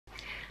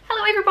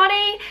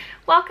everybody,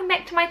 welcome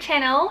back to my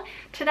channel.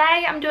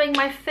 Today I'm doing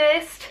my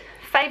first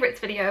favourites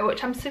video,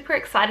 which I'm super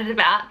excited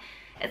about.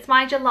 It's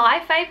my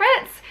July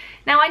favourites.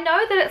 Now I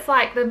know that it's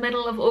like the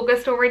middle of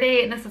August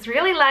already and this is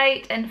really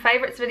late, and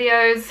favourites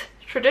videos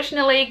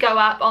traditionally go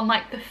up on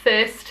like the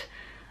 1st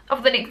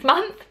of the next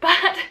month,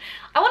 but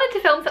I wanted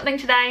to film something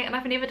today and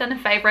I've never done a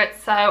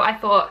favourite, so I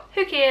thought,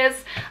 who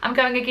cares, I'm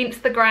going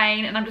against the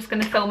grain and I'm just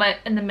going to film it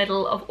in the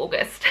middle of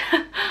August.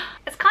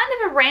 It's kind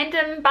of a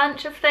random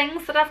bunch of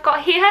things that I've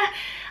got here.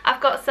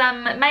 I've got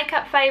some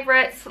makeup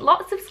favourites,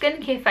 lots of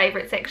skincare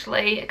favourites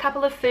actually, a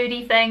couple of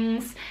foodie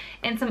things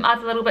and some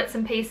other little bits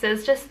and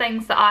pieces, just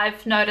things that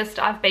I've noticed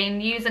I've been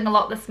using a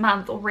lot this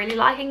month or really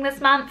liking this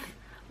month,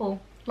 or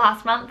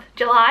last month,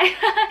 July.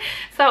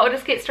 So I'll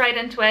just get straight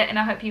into it and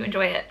I hope you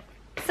enjoy it.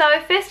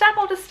 So first up,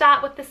 I'll just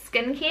start with the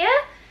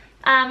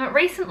skincare.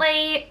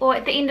 Recently, or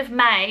at the end of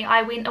May,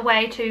 I went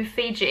away to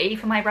Fiji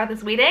for my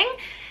brother's wedding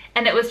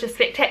and it was just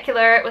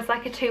spectacular. It was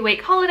like a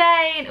 2-week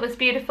holiday and it was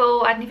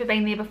beautiful. I'd never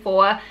been there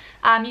before.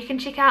 You can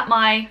check out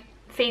my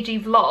Fiji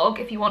vlog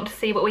if you want to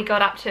see what we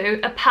got up to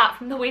apart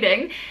from the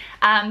wedding.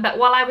 But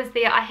while I was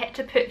there, I had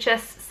to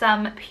purchase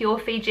some pure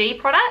Fiji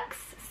products.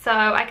 So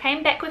I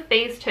came back with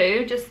these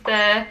two, just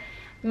the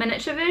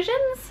miniature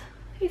versions.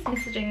 Who's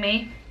messaging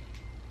me?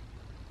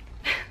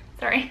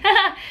 Sorry.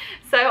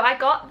 So I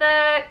got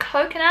the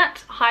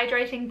coconut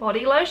hydrating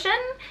body lotion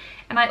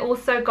and I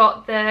also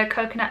got the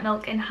coconut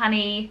milk and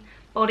honey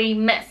body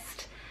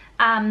mist.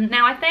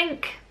 Now I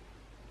think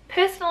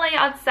personally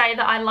I'd say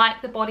that I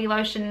like the body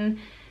lotion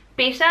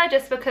better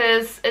just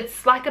because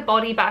it's like a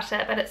body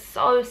butter, but it's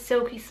so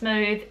silky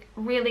smooth,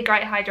 really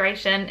great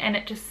hydration, and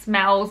it just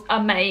smells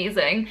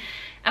amazing.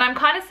 And I'm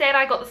kind of sad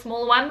I got the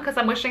smaller one because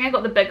I'm wishing I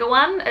got the bigger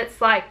one. It's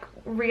like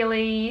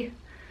really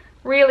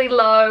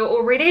low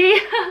already.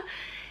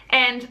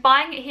 And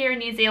buying it here in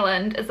New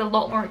Zealand is a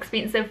lot more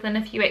expensive than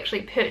if you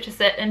actually purchase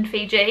it in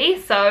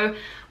Fiji. So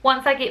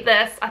once I get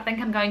this, I think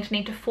I'm going to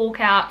need to fork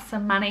out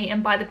some money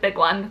and buy the big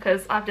one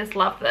because I've just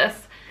loved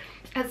this.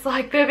 It's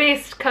like the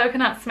best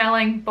coconut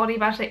smelling body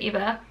butter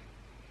ever.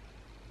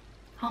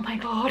 Oh my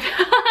god.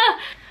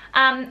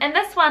 And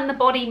this one, the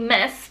body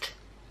mist,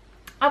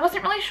 I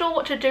wasn't really sure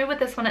what to do with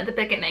this one at the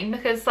beginning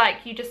because like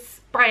you just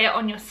spray it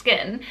on your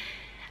skin.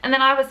 And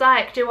then I was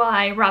like, do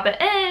I rub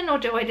it in or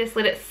do I just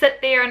let it sit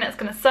there and it's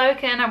going to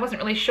soak in? I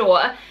wasn't really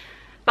sure.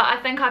 But I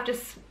think I've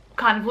just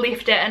kind of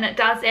left it and it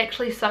does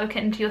actually soak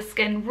into your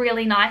skin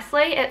really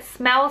nicely. It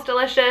smells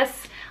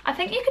delicious. I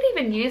think you could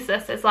even use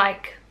this as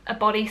like a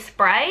body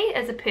spray,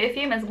 as a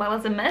perfume as well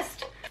as a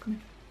mist.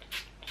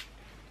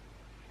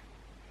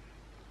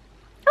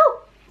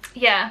 Oh,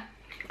 yeah.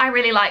 I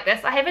really like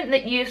this. I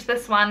haven't used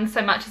this one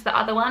so much as the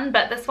other one,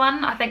 but this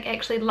one I think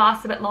actually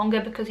lasts a bit longer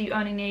because you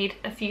only need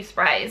a few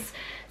sprays.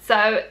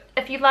 So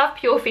if you love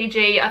pure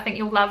Fiji, I think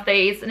you'll love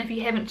these, and if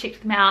you haven't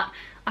checked them out,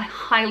 I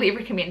highly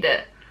recommend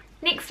it.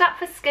 Next up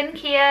for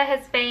skincare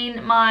has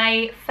been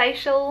my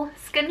facial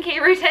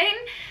skincare routine,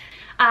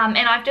 and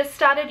I've just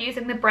started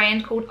using the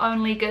brand called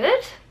Only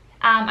Good.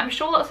 I'm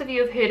sure lots of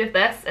you have heard of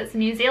this. It's a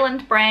New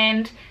Zealand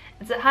brand.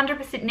 It's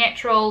 100%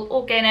 natural,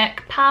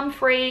 organic,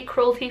 palm-free,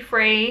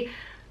 cruelty-free.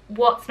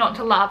 What's not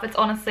to love? It's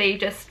honestly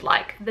just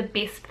like the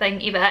best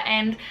thing ever,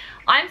 and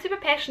I'm super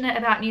passionate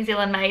about New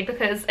Zealand made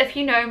because if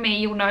you know me,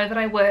 you'll know that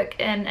I work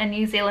in a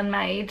New Zealand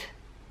made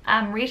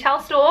retail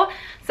store,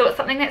 so it's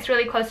something that's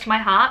really close to my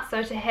heart.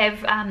 So to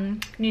have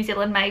New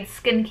Zealand made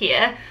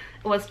skincare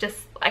was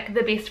just like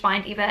the best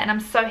find ever, and I'm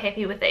so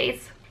happy with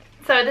these.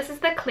 So this is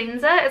the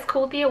cleanser. It's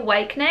called the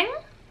Awakening.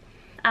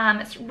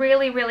 It's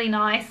really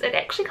nice. It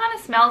actually kind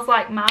of smells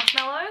like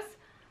marshmallows.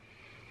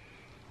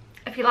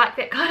 If you like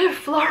that kind of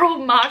floral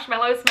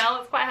marshmallow smell,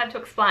 it's quite hard to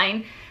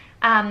explain.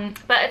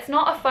 But it's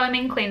not a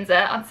foaming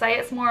cleanser. I'd say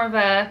it's more of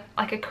a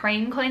like a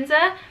cream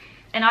cleanser.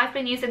 And I've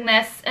been using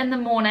this in the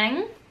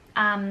morning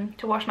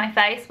to wash my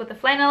face with a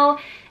flannel,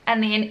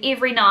 and then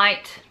every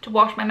night to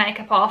wash my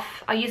makeup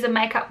off. I use a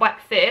makeup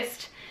wipe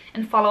first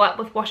and follow up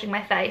with washing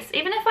my face.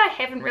 Even if I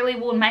haven't really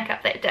worn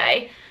makeup that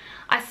day,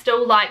 I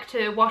still like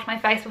to wash my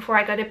face before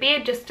I go to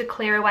bed just to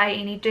clear away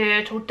any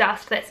dirt or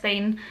dust that's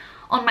been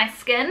on my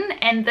skin,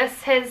 and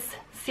this has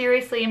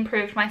seriously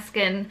improved my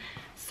skin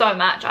so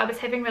much. I was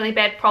having really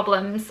bad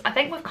problems, I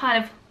think with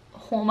kind of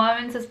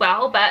hormones as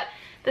well, but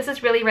this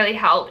has really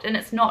helped, and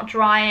it's not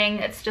drying,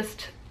 it's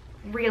just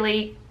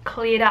really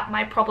cleared up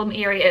my problem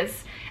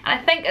areas. And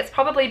I think it's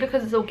probably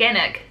because it's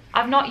organic.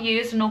 I've not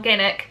used an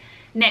organic,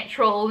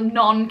 natural,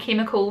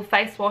 non-chemical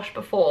face wash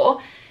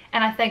before,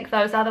 and I think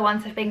those other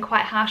ones have been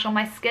quite harsh on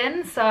my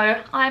skin,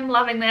 so I'm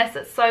loving this.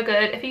 It's so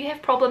good. If you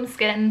have problem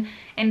skin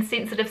and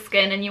sensitive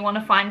skin and you want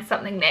to find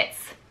something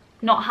that's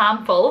not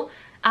harmful,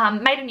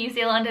 made in New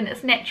Zealand and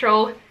it's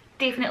natural,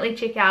 definitely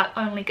check out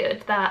Only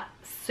Good. They're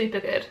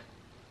super good.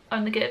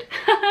 Only Good.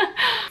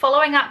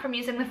 Following up from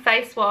using the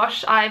face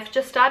wash, I've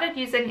just started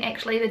using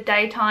actually the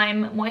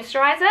daytime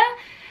moisturizer.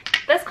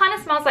 This kind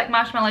of smells like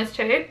marshmallows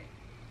too.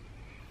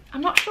 I'm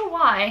not sure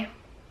why.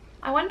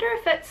 I wonder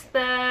if it's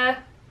the...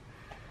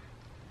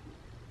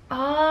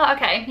 Oh,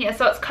 okay, yeah,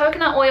 so it's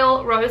coconut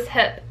oil, rose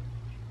hip,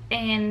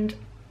 and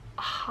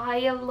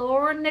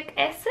hyaluronic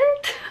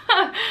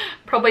acid.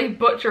 Probably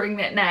butchering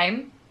that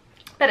name.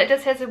 But it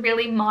just has a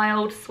really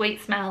mild, sweet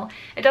smell.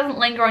 It doesn't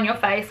linger on your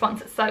face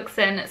once it soaks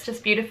in. It's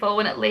just beautiful,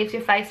 and it leaves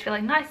your face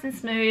feeling nice and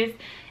smooth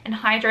and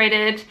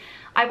hydrated.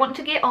 I want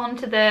to get on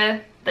to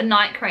the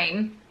night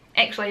cream,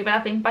 actually, but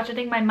I've been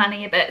budgeting my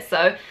money a bit.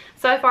 So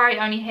far I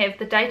only have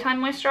the daytime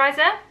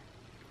moisturizer.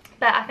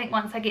 But I think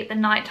once I get the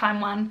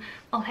nighttime one,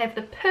 I'll have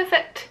the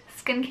perfect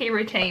skincare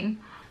routine.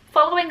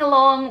 Following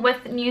along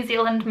with New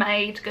Zealand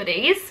made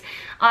goodies,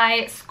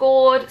 I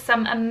scored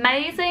some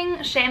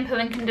amazing shampoo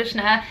and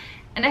conditioner.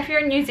 And if you're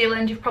in New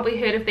Zealand, you've probably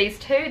heard of these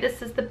too.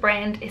 This is the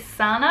brand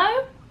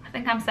Essano. I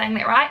think I'm saying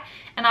that right.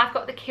 And I've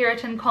got the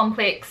Keratin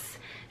Complex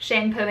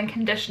shampoo and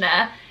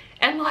conditioner.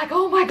 And like,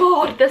 oh my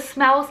god, this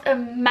smells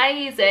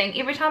amazing.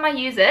 Every time I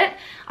use it,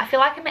 I feel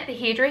like I'm at the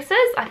hairdressers.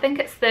 I think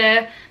it's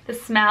the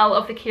smell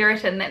of the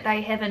keratin that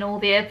they have in all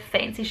their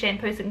fancy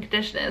shampoos and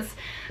conditioners.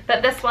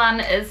 But this one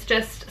is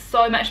just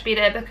so much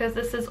better because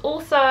this is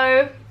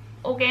also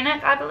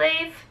organic, I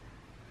believe.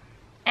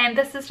 And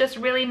this has just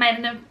really made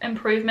an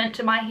improvement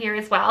to my hair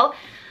as well.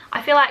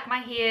 I feel like my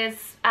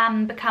hair's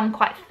become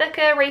quite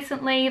thicker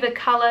recently. The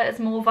colour is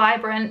more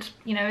vibrant,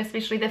 you know,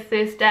 especially the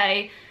first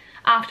day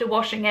after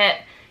washing it.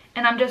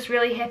 And I'm just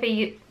really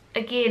happy,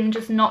 again,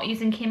 just not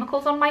using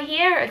chemicals on my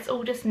hair. It's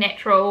all just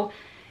natural.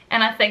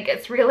 And I think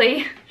it's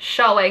really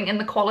showing in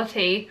the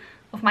quality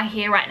of my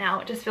hair right now.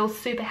 It just feels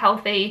super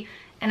healthy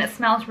and it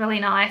smells really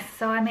nice.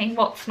 So I mean,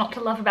 what's not to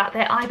love about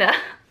that either?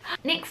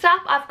 Next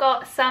up, I've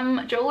got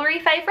some jewellery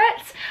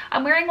favourites.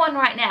 I'm wearing one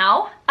right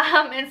now.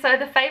 And so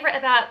the favourite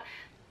about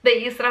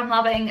these that I'm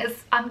loving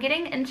is I'm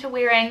getting into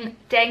wearing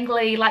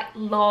dangly, like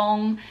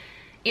long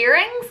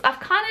earrings.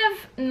 I've kind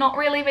of not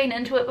really been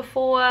into it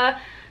before.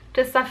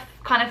 Just I've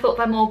kind of thought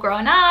they're more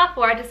grown up,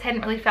 or I just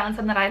hadn't really found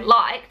some that I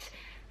liked.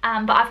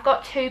 But I've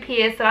got two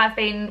pairs that I've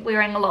been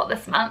wearing a lot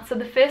this month. So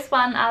the first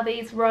one are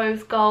these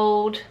rose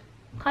gold,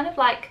 kind of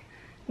like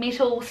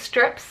metal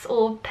strips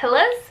or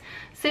pillars.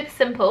 Super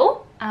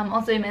simple.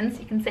 I'll zoom in so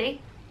you can see.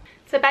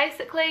 So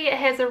basically it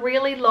has a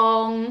really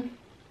long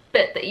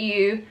bit that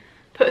you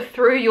put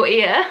through your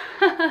ear.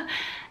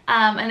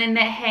 And then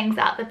that hangs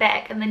out the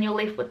back, and then you're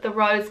left with the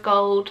rose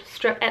gold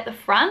strip at the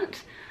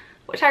front,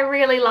 which I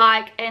really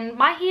like. And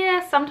my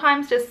hair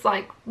sometimes just,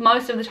 like,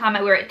 most of the time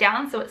I wear it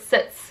down so it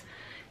sits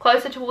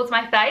closer towards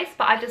my face,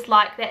 but I just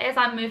like that as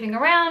I'm moving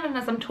around and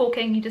as I'm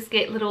talking, you just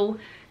get little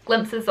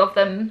glimpses of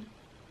them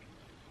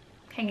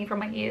hanging from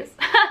my ears.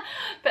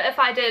 But if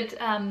I did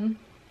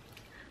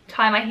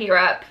tie my hair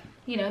up,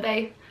 you know,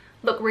 they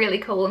look really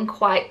cool and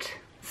quite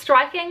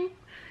striking.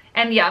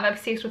 And yeah, I'm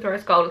obsessed with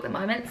rose gold at the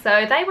moment.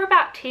 So they were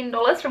about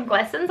 $10 from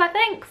Glassons, I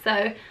think.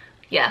 So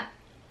yeah,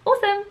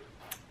 awesome.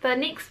 The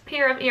next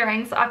pair of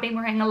earrings I've been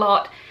wearing a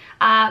lot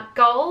are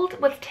gold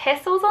with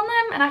tassels on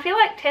them. And I feel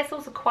like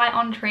tassels are quite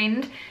on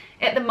trend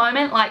at the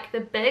moment, like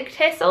the big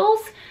tassels.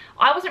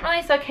 I wasn't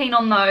really so keen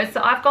on those.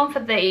 So I've gone for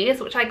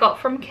these, which I got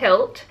from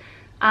Kilt.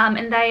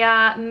 And they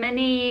are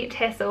mini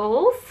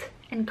tassels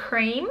in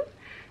cream.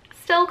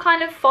 Still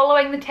kind of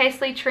following the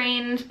tassel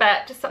trend,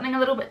 but just something a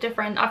little bit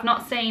different. I've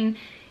not seen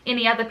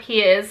any other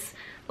pairs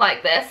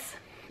like this.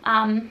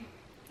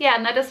 Yeah,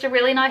 and they're just a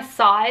really nice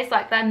size.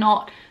 Like, they're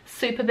not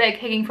super big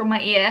hanging from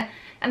my ear,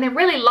 and they're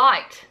really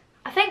light.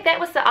 I think that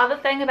was the other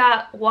thing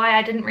about why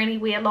I didn't really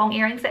wear long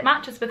earrings that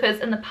much, is because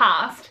in the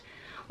past,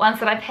 ones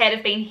that I've had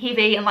have been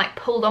heavy and like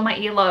pulled on my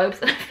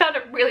earlobes, and I found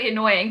it really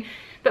annoying.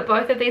 But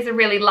both of these are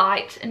really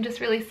light and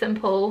just really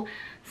simple,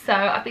 so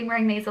I've been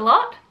wearing these a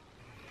lot.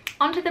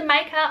 Onto the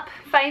makeup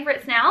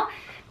favourites now.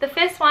 The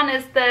first one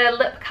is the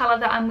lip colour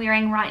that I'm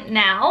wearing right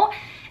now.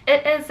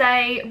 It is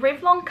a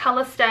Revlon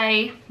Colour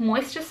Stay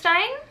Moisture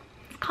Stain.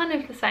 It's kind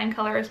of the same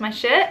colour as my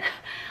shirt.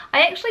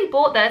 I actually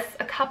bought this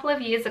a couple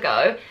of years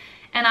ago,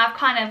 and I've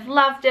kind of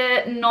loved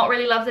it, not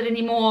really loved it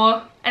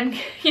anymore, and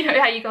you know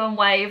how you go in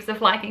waves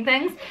of liking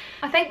things.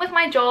 I think with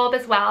my job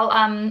as well,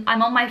 I'm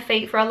on my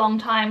feet for a long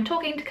time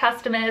talking to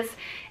customers,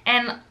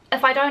 and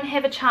if I don't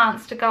have a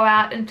chance to go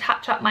out and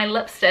touch up my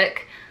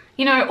lipstick,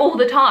 you know, all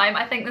the time,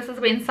 I think this is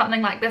when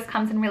something like this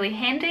comes in really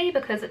handy,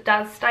 because it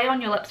does stay on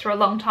your lips for a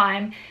long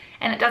time,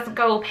 and it doesn't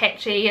go all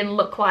patchy and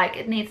look like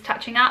it needs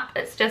touching up.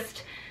 It's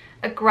just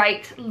a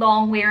great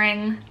long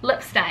wearing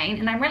lip stain,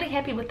 and I'm really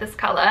happy with this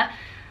colour.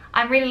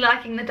 I'm really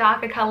liking the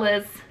darker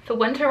colours for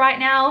winter right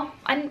now.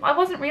 I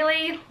wasn't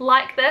really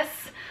like this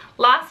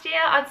last year.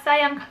 I'd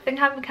say I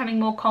think I'm becoming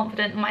more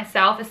confident in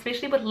myself,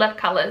 especially with lip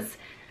colours.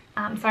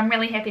 So I'm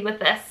really happy with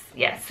this.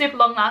 Yeah, super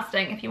long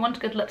lasting. If you want a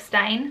good lip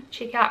stain,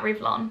 check out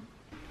Revlon.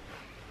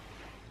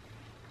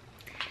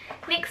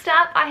 Next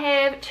up, I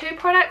have two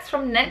products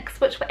from NYX,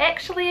 which were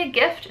actually a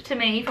gift to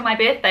me for my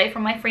birthday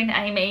from my friend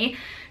Amy.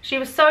 She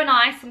was so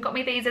nice and got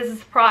me these as a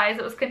surprise.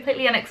 It was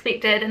completely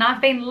unexpected, and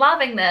I've been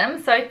loving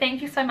them, so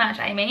thank you so much,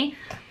 Amy.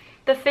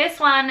 The first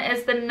one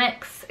is the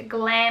NYX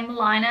Glam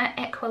Liner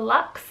Aqua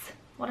Luxe.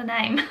 What a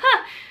name.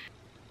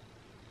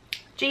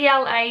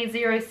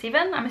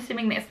 GLA07, I'm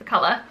assuming that's the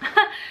colour.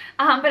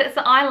 But it's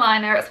the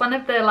eyeliner. It's one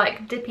of the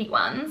like dippy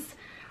ones.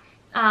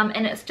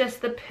 And it's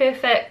just the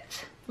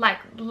perfect like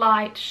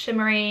light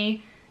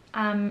shimmery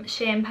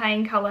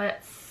champagne colour.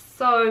 It's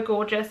so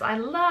gorgeous. I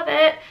love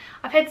it.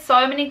 I've had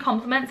so many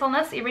compliments on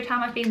this every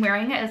time I've been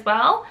wearing it as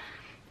well.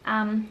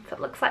 So it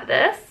looks like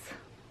this.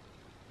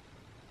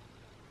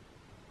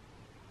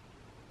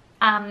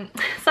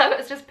 So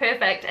it's just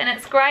perfect, and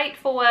it's great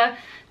for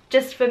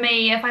just for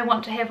me if I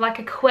want to have like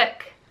a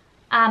quick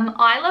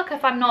eye look.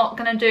 If I'm not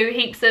going to do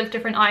heaps of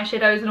different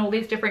eyeshadows and all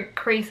these different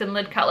crease and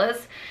lid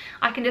colours,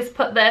 I can just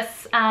put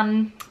this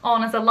on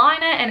as a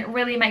liner, and it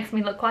really makes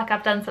me look like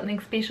I've done something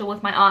special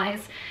with my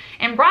eyes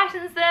and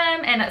brightens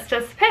them, and it's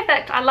just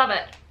perfect. I love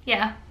it.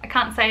 Yeah, I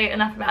can't say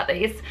enough about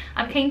these.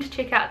 I'm keen to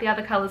check out the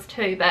other colours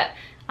too, but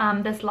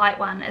this light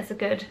one is a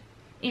good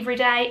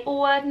everyday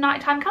or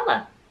nighttime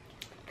colour.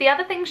 The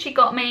other thing she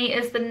got me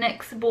is the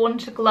NYX Born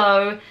to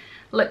Glow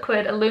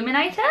Liquid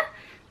Illuminator.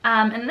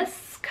 And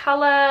this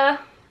colour,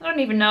 I don't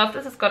even know if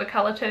this has got a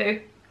colour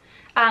too.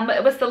 But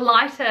it was the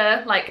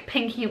lighter, like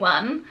pinky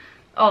one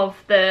of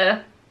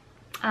the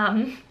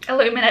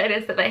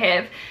illuminators that they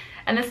have.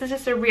 And this is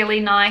just a really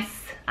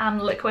nice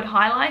liquid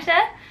highlighter.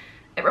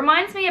 It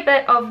reminds me a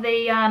bit of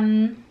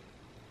the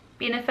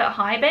Benefit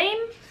High Beam,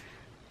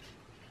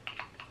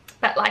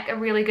 but like a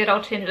really good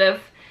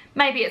alternative.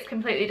 Maybe it's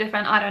completely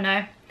different, I don't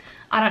know.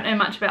 I don't know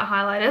much about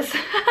highlighters.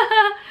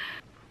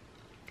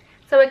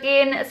 So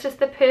again, it's just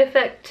the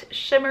perfect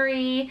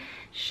shimmery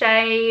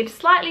shade,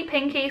 slightly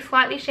pinky,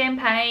 slightly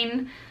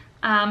champagne.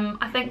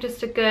 I think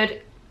just a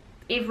good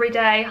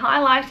everyday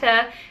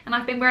highlighter, and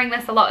I've been wearing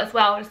this a lot as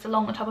well, just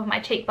along the top of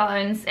my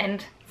cheekbones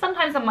and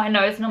sometimes on my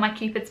nose and on my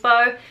Cupid's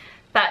bow.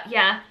 But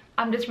yeah,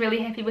 I'm just really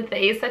happy with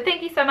these. So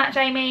thank you so much,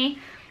 Amy.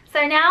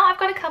 So now I've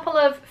got a couple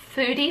of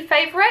foodie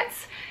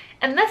favourites.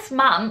 And this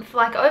month,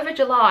 like over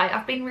July,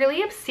 I've been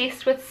really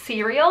obsessed with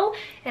cereal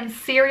and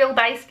cereal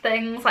based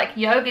things, like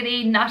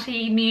yogurty,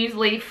 nutty,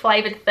 muesli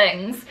flavoured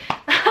things.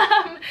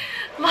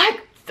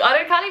 Like,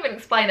 I can't even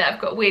explain it,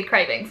 I've got weird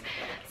cravings.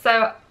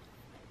 So,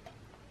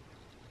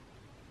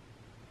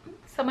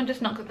 someone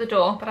just knocked at the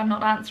door, but I'm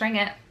not answering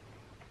it.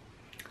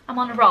 I'm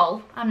on a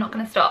roll, I'm not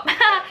going to stop.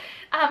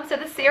 So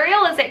the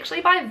cereal is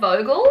actually by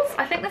Vogel's.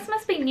 I think this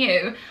must be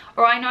new,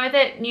 or I know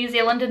that New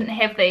Zealand didn't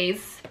have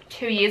these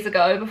 2 years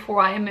ago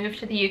before I moved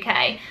to the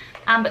UK.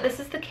 But this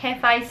is the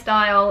cafe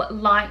style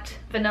light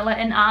vanilla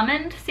and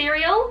almond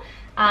cereal.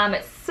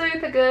 It's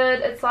super good.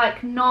 It's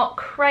like not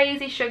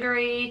crazy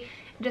sugary.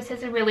 It just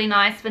has a really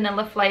nice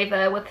vanilla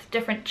flavour with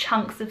different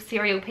chunks of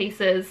cereal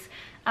pieces.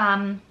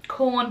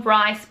 Corn,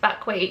 rice,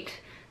 buckwheat,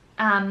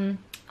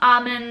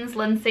 almonds,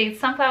 linseeds,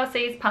 sunflower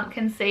seeds,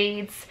 pumpkin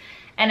seeds.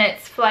 And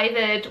it's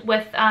flavoured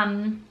with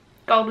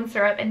golden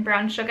syrup and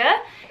brown sugar.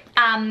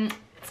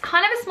 It's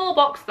kind of a small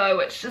box though,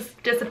 which is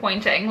just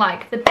disappointing.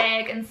 Like the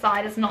bag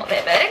inside is not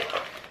that big.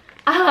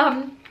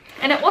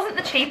 And it wasn't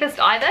the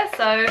cheapest either.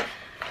 So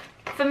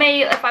for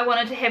me, if I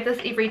wanted to have this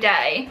every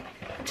day,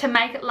 to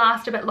make it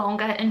last a bit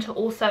longer and to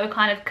also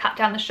kind of cut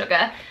down the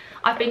sugar,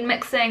 I've been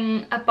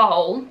mixing a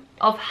bowl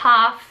of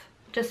half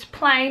just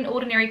plain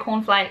ordinary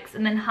cornflakes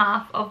and then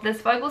half of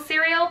this Vogel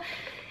cereal.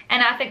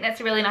 And I think that's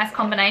a really nice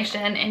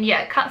combination, and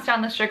yeah, it cuts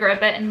down the sugar a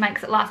bit and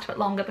makes it last a bit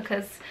longer,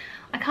 because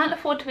I can't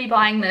afford to be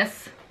buying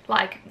this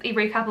like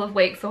every couple of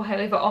weeks or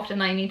however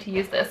often I need to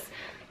use this.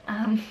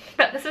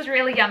 But this is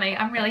really yummy.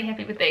 I'm really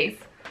happy with these.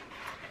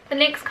 The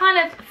next kind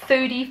of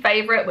foodie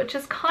favourite, which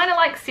is kind of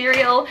like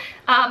cereal,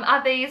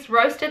 are these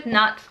roasted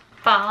nut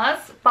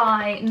bars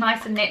by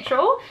Nice and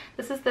Natural.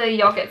 This is the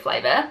yogurt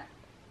flavour.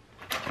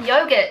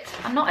 Yogurt.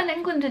 I'm not in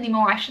England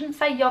anymore. I shouldn't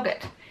say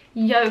yogurt.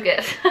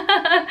 Yogurt.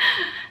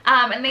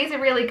 And these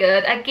are really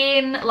good.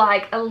 Again,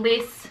 like a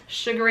less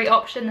sugary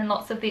option than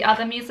lots of the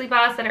other muesli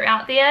bars that are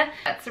out there.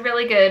 It's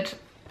really good,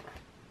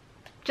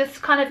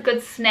 just kind of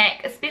good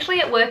snack, especially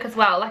at work as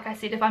well. Like I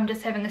said, if I'm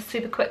just having a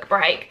super quick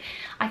break,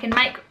 I can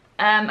make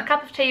a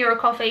cup of tea or a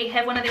coffee,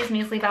 have one of these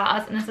muesli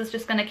bars, and this is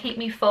just going to keep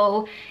me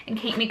full and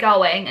keep me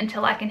going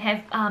until I can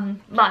have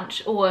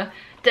lunch or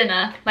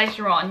dinner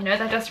later on. You know,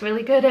 they're just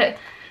really good at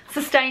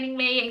sustaining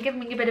me and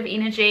giving me a bit of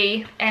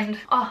energy, and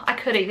oh, I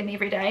could eat them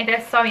every day.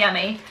 They're so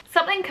yummy.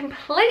 Something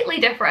completely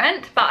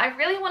different, but I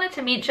really wanted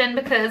to mention,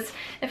 because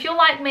if you're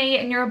like me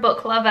and you're a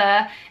book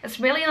lover,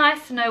 it's really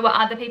nice to know what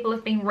other people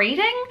have been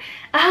reading.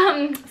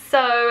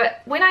 So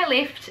when I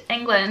left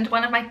England,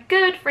 one of my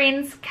good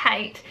friends,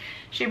 Kate,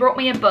 she brought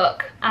me a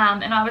book,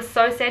 and I was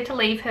so sad to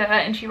leave her,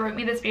 and she wrote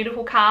me this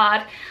beautiful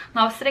card, and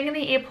I was sitting in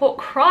the airport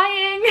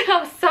crying. I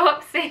was so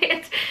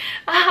upset,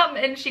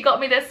 and she got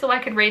me this so I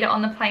could read it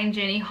on the plane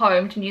journey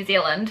home to New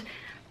Zealand.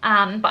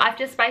 But I've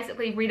just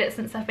basically read it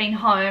since I've been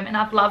home, and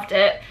I've loved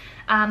it.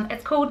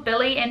 It's called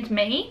Billy and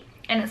Me,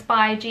 and it's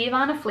by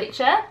Giovanna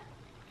Fletcher.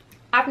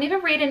 I've never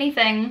read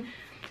anything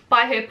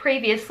by her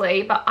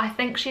previously, but I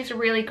think she's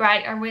really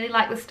great. I really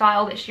like the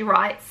style that she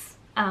writes,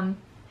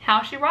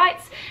 how she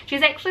writes.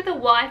 She's actually the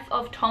wife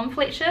of Tom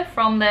Fletcher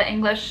from the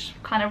English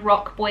kind of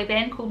rock boy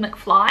band called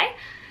McFly,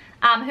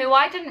 who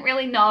I didn't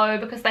really know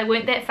because they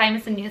weren't that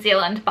famous in New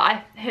Zealand, but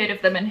I heard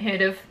of them and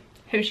heard of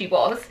who she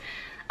was.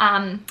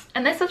 And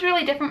this was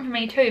really different for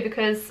me too,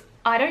 because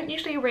I don't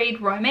usually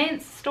read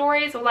romance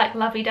stories or like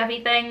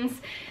lovey-dovey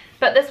things,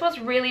 but this was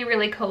really,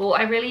 really cool.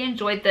 I really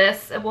enjoyed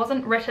this. It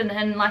wasn't written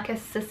in like a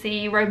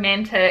sissy,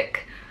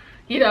 romantic,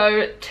 you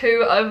know,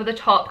 too over the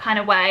top kind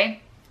of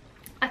way.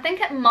 I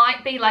think it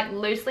might be like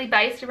loosely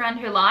based around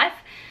her life,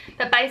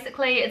 but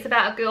basically it's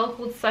about a girl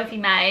called Sophie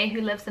May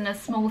who lives in a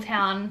small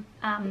town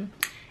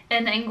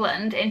in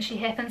England, and she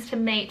happens to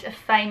meet a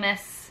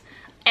famous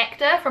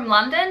actor from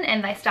London,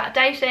 and they start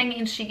dating,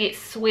 and she gets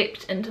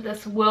swept into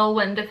this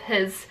whirlwind of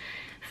his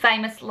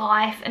famous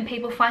life, and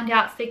people find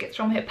out secrets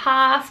from her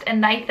past,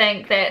 and they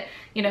think that,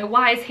 you know,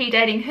 why is he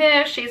dating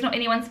her? She's not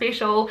anyone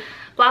special,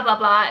 blah blah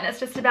blah. And it's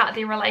just about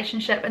their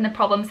relationship and the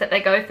problems that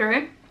they go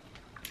through.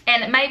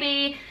 And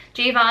maybe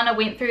Giovanna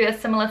went through a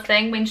similar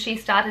thing when she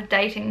started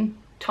dating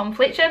Tom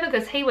Fletcher,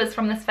 because he was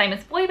from this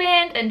famous boy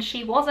band and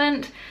she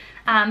wasn't.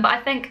 But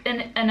I think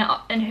in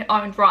her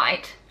own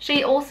right,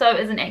 she also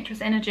is an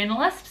actress and a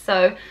journalist,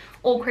 so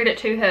all credit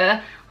to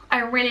her. I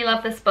really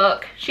love this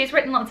book. She's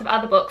written lots of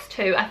other books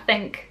too, I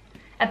think,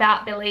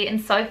 about Billy and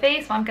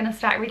Sophie, so I'm going to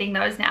start reading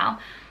those now.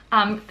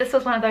 This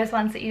was one of those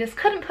ones that you just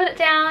couldn't put it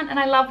down, and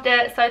I loved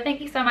it, so thank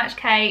you so much,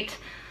 Kate.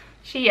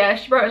 She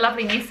wrote a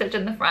lovely message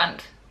in the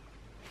front.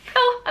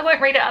 Oh, I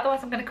won't read it,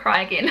 otherwise I'm going to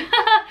cry again.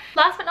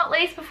 Last but not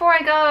least, before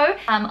I go,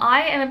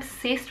 I am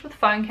obsessed with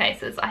phone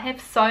cases. I have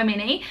so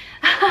many,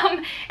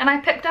 and I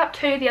picked up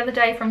 2 the other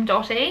day from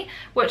Dotty,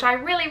 which I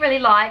really, really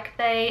like.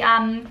 They're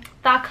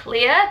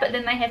clear, but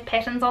then they have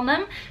patterns on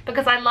them,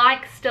 because I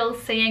like still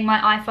seeing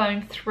my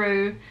iPhone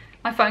through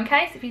my phone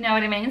case, if you know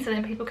what I mean, so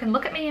then people can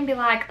look at me and be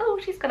like, oh,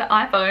 she's got an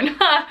iPhone.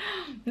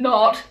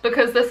 Not,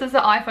 because this is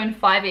an iPhone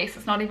 5S,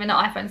 it's not even an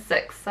iPhone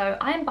 6, so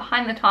I am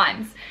behind the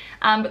times.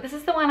 But this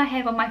is the one I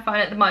have on my phone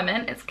at the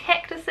moment. It's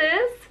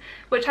cactuses,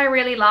 which I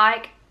really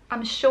like.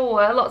 I'm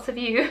sure lots of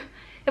you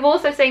have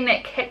also seen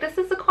that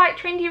cactuses are quite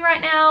trendy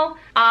right now.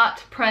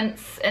 Art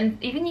prints, and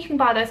even you can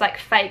buy those like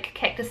fake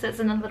cactuses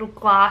in a little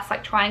glass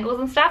like triangles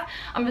and stuff.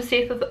 I'm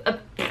obsessed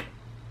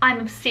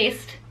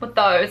with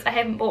those. I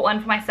haven't bought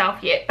one for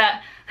myself yet,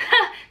 but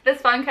this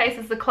phone case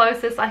is the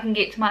closest I can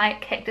get to my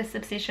cactus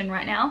obsession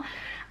right now.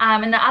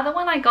 And the other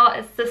one I got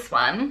is this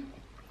one.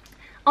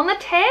 On the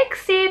tag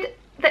said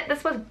that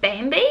this was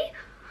Bambi,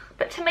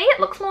 but to me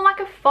it looks more like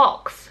a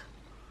fox.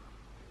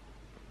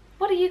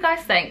 What do you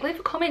guys think? Leave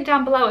a comment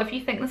down below if you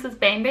think this is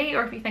Bambi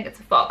or if you think it's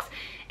a fox.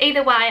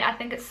 Either way, I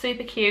think it's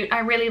super cute. I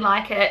really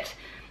like it.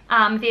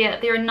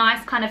 They're a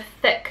nice kind of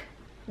thick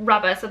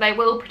rubber, so they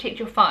will protect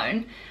your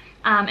phone.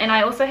 And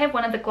I also have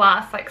one of the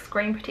glass like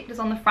screen protectors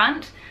on the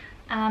front.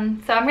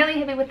 So I'm really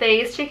happy with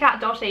these. Check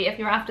out Dotty if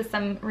you're after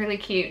some really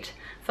cute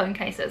phone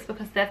cases,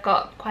 because they've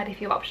got quite a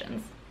few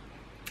options.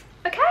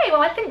 Okay,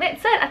 well I think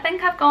that's it. I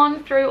think I've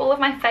gone through all of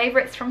my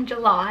favorites from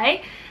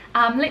July.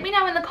 Let me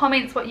know in the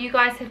comments what you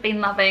guys have been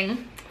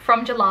loving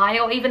from July,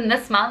 or even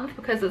this month,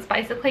 because it's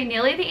basically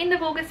nearly the end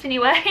of August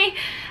anyway.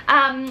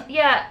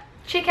 Yeah,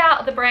 check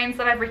out the brands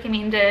that I've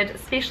recommended,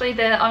 especially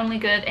the Only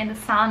Good and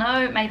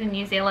Essano, made in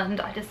New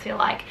Zealand. I just feel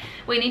like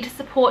we need to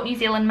support New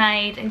Zealand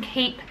made and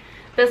keep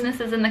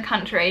businesses in the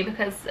country,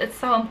 because it's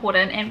so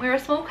important, and we're a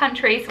small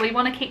country, so we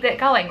want to keep that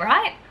going,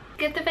 right?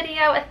 Give the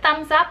video a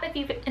thumbs up if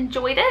you've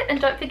enjoyed it, and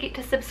don't forget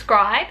to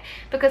subscribe,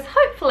 because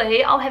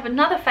hopefully I'll have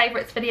another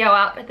favorites video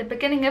up at the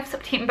beginning of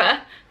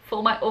September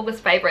for my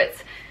August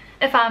favorites,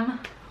 if I'm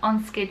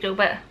on schedule,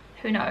 but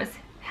who knows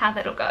how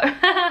that'll go.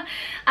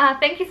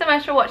 Thank you so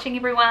much for watching,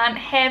 everyone.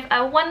 Have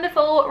a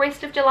wonderful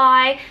rest of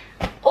July.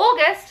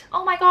 August,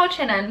 oh my god,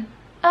 Shannon.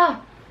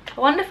 Oh,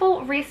 a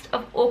wonderful rest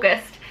of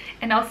August,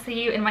 and I'll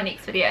see you in my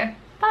next video.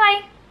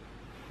 Bye.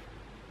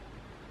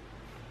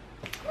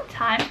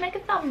 Time to make a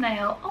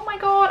thumbnail. Oh my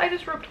god, I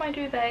just ripped my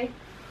duvet.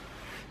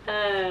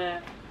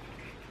 That'll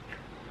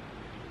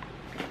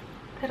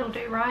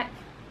do, right?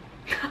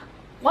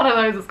 One of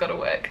those has got to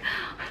work.